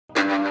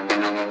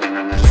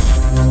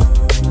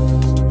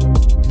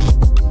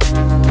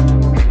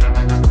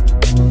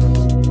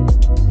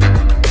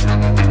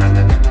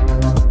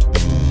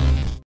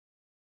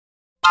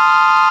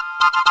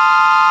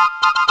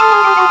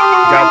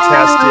Got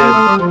tested,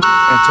 and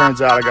it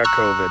turns out I got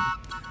COVID.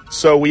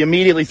 So we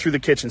immediately threw the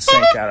kitchen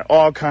sink at it.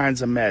 All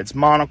kinds of meds,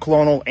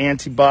 monoclonal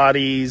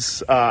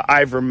antibodies,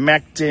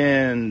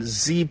 ivermectin,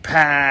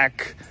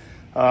 Z-Pak,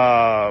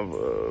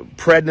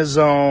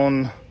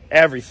 prednisone,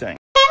 everything.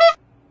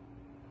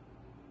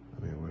 I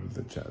mean, what are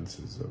the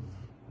chances of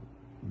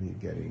me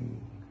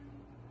getting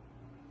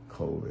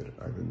COVID?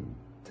 I've been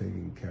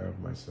taking care of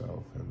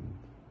myself, and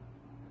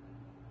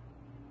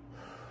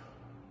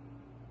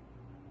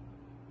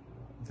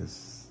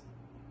this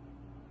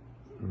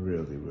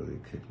really, really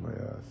kicked my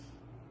ass.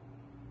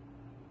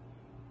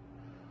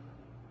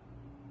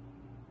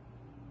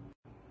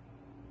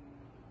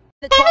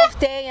 The 12th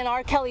day in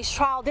R. Kelly's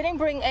trial didn't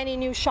bring any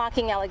new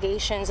shocking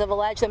allegations of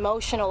alleged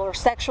emotional or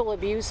sexual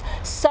abuse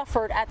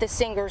suffered at the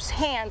singer's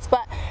hands,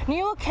 but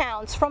new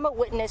accounts from a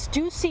witness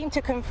do seem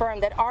to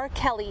confirm that R.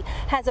 Kelly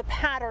has a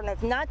pattern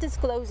of not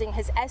disclosing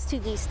his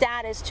STD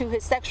status to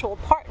his sexual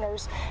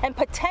partners and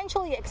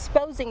potentially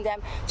exposing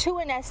them to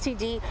an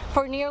STD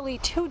for nearly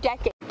 2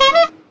 decades.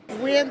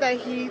 We in the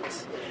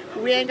heat.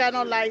 We ain't got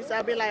no lights.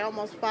 I'll be like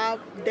almost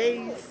 5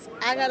 days.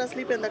 I gotta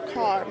sleep in the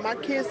car. My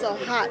kids are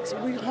hot.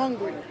 We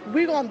hungry.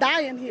 We gonna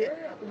die in here.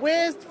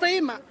 Where's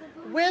FEMA?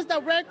 Where's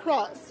the Red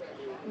Cross?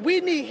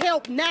 We need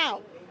help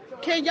now.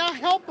 Can y'all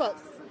help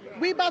us?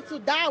 We about to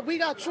die. We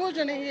got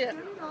children in here.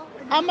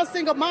 I'm a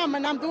single mom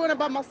and I'm doing it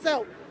by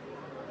myself.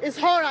 It's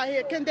hard out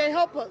here. Can they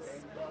help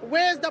us?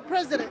 Where's the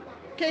president?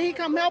 Can he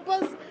come help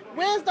us?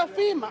 Where's the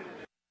FEMA?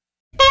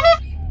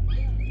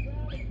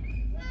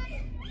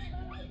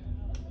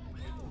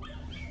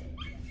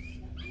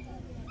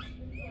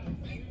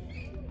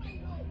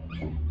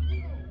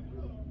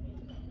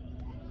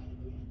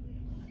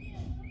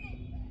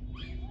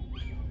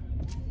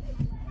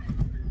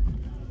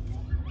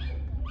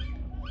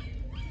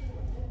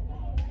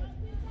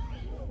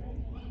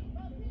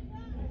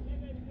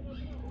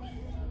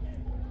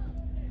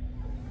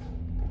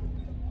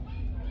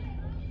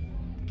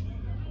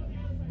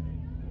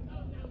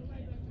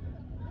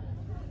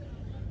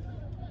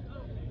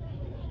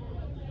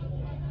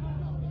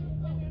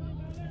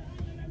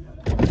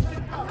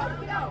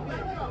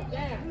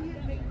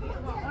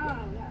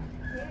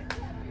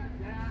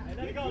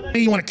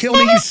 You want to kill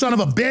me, you son of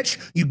a bitch?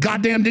 You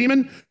goddamn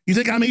demon? You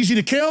think I'm easy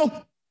to kill?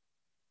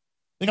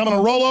 Think I'm going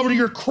to roll over to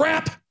your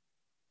crap?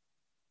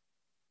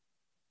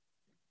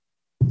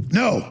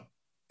 No.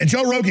 And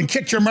Joe Rogan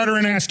kicked your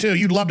murdering ass too.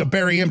 You'd love to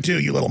bury him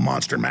too, you little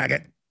monster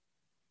maggot.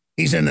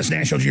 He's in this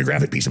National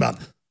Geographic piece about,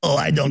 oh,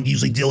 I don't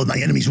usually deal with my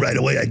enemies right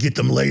away. I get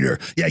them later.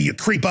 Yeah, you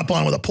creep up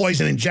on with a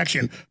poison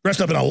injection, dressed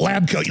up in a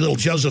lab coat, you little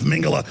Joseph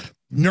Mengele,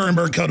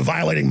 Nuremberg Code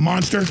violating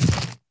monster.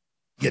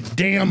 You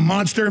damn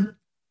monster.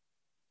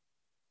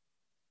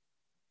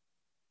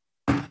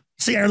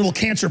 See our little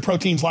cancer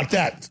proteins like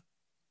that.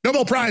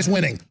 Nobel Prize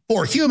winning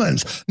for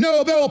humans.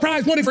 Nobel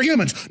Prize winning for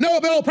humans.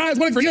 Nobel Prize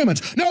winning for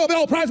humans.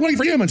 Nobel Prize winning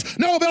for humans.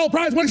 Nobel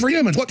Prize winning for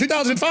humans. What,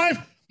 2005?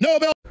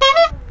 Nobel.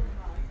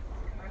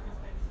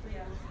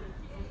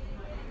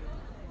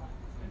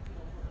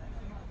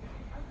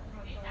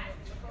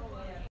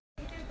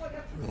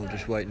 We're all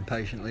just waiting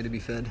patiently to be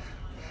fed.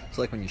 It's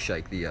like when you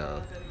shake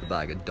the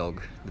bag of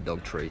dog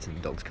treats and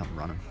the dogs come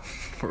running.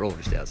 We're all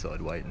just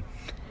outside waiting.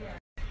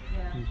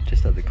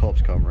 Just had the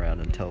cops come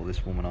around and tell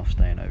this woman off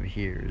staying over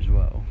here as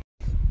well,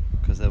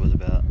 because there was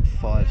about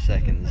 5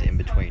 seconds in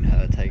between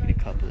her taking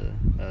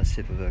a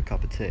sip of her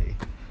cup of tea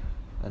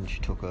and she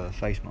took her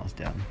face mask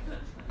down.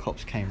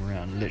 Cops came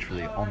around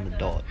literally on the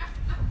dot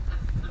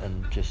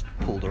and just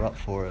pulled her up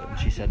for it, and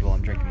she said, well,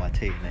 I'm drinking my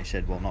tea, and they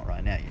said, well, not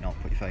right now, you're not,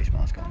 put your face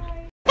mask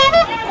on.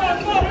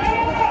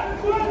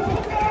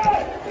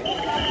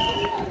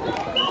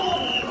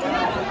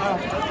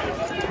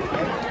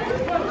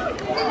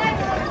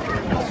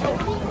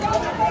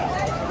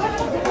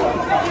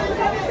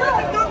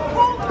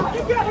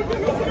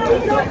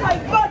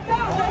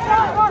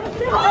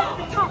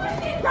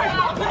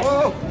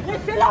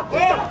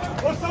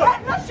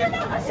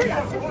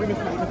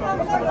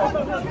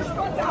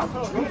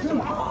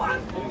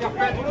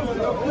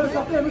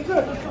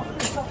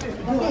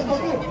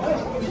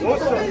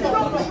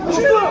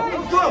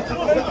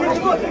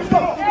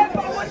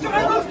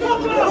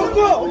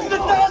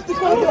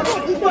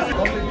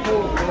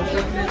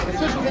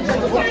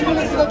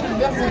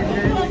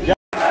 Yeah.